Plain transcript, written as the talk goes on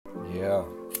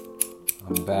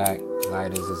I'm back.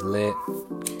 Lighters is lit.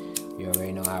 You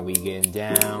already know how we getting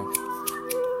down.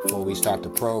 Before we start the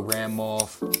program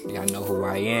off, y'all know who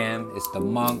I am. It's the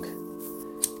Monk.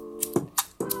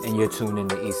 And you're tuned in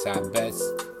to Eastside Bets.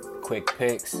 Quick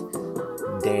picks,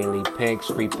 daily picks,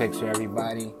 free picks for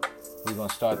everybody. We're going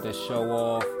to start this show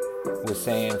off with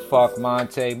saying fuck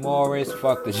Monte Morris,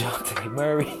 fuck DeJounte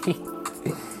Murray.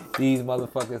 These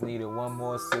motherfuckers needed one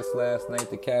more assist last night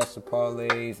to cash the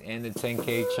parlays and the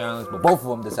 10K challenge. But both of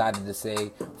them decided to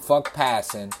say fuck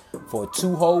passing for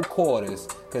 2 whole quarters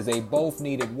because they both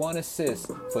needed one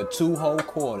assist for 2 whole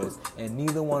quarters and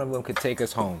neither one of them could take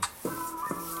us home.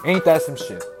 Ain't that some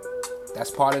shit?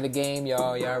 That's part of the game,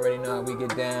 y'all. Y'all already know how we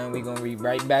get down. We gonna be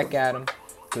right back at them.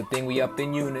 Good thing we up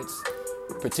in units.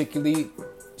 Particularly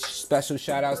special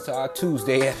shout outs to our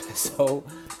Tuesday episode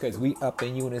because we up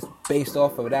in units based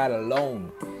off of that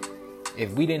alone.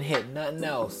 If we didn't hit nothing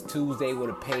else, Tuesday would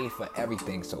have paid for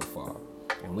everything so far.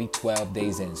 And we 12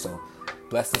 days in. So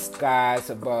bless the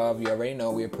skies above. You already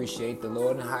know we appreciate the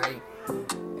Lord and height.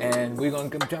 And we're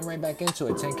going to jump right back into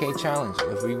it. 10K challenge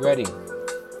if we ready.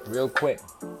 Real quick.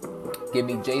 Give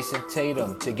me Jason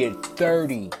Tatum to get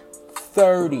 30.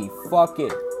 Fuck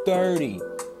it. 30.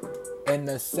 And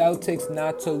the Celtics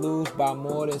not to lose by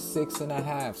more than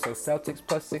 6.5. So Celtics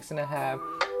plus 6.5.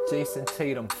 Jason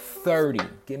Tatum 30.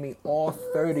 Give me all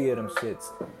 30 of them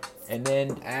shits. And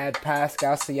then add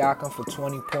Pascal Siakam for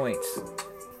 20 points.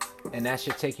 And that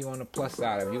should take you on the plus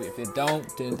side of you. If it don't,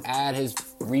 then add his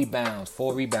rebounds.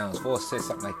 4 rebounds, 4 assists,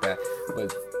 something like that.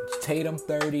 But Tatum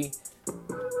 30.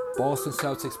 Boston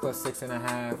Celtics plus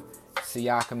 6.5.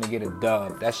 Siakam to get a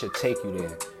dub. That should take you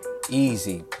there.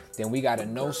 Easy. Then we got a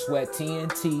no sweat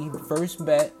TNT first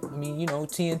bet. I mean, you know,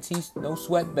 TNT no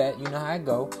sweat bet. You know how it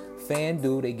go.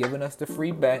 FanDuel, they giving us the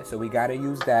free bet, so we got to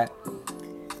use that.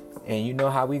 And you know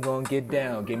how we going to get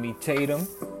down. Give me Tatum.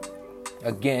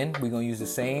 Again, we going to use the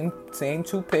same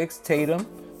 2 picks. Tatum,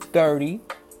 30.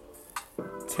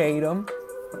 Tatum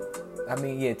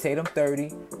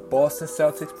 30. Boston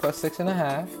Celtics plus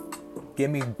 6.5. Give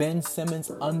me Ben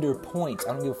Simmons under points.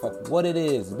 I don't give a fuck what it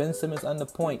is. Ben Simmons under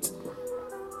points.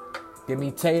 Give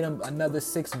me Tatum another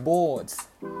 6 boards.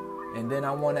 And then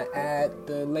I want to add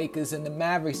the Lakers and the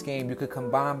Mavericks game. You could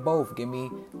combine both. Give me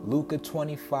Luka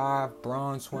 25,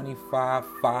 Bron 25,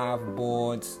 5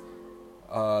 boards.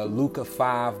 Luka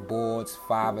 5 boards,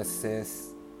 5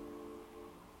 assists.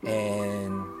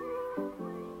 And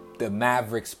the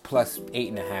Mavericks plus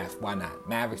 8.5. Why not?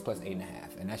 Mavericks plus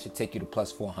 8.5. And that should take you to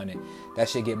plus 400. That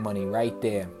should get money right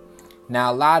there.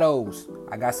 Now, lottos.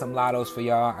 I got some lottos for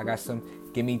y'all.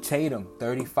 Give me Tatum,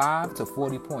 35 to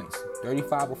 40 points.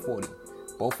 35 or 40.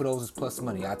 Both of those is plus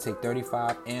money. I'll take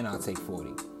 35 and I'll take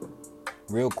 40.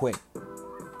 Real quick.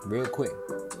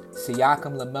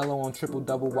 Siakam, LaMelo on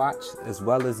triple-double watch, as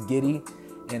well as Giddey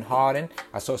and Harden.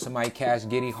 I saw somebody cash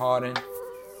Giddey, Harden,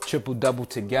 triple-double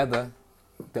together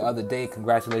the other day.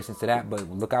 Congratulations to that. But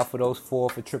look out for those 4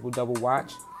 for triple-double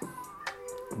watch.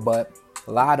 But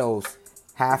lottos,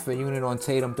 half a unit on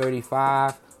Tatum,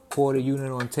 35. Quarter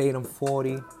unit on Tatum,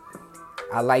 40.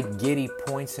 I like Giddey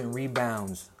points and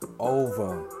rebounds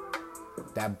over.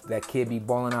 That kid be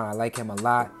balling out. I like him a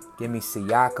lot. Give me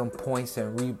Siakam points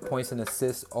and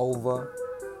assists over.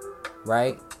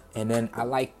 Right? And then I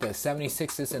like the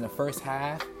 76ers in the first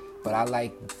half, but I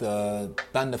like the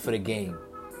Thunder for the game.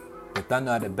 The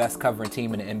Thunder are the best covering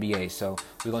team in the NBA. So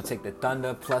we're going to take the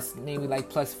Thunder plus maybe like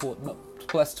plus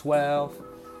 12.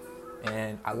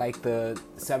 And I like the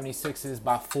 76ers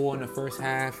by 4 in the first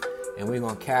half. And we're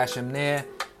going to cash them there.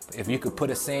 If you could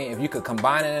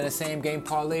combine it in the same game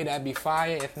parlay, that'd be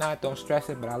fire. If not, don't stress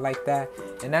it. But I like that.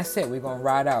 And that's it. We're going to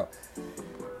ride out.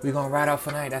 We're going to ride out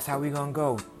for night. That's how we're going to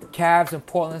go. Cavs and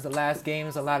Portland's the last game.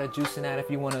 There's a lot of juice in that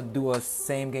if you want to do a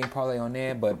same game parlay on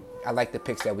there. But I like the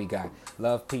picks that we got.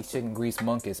 Love, peace, chicken grease.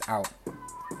 Monk is out.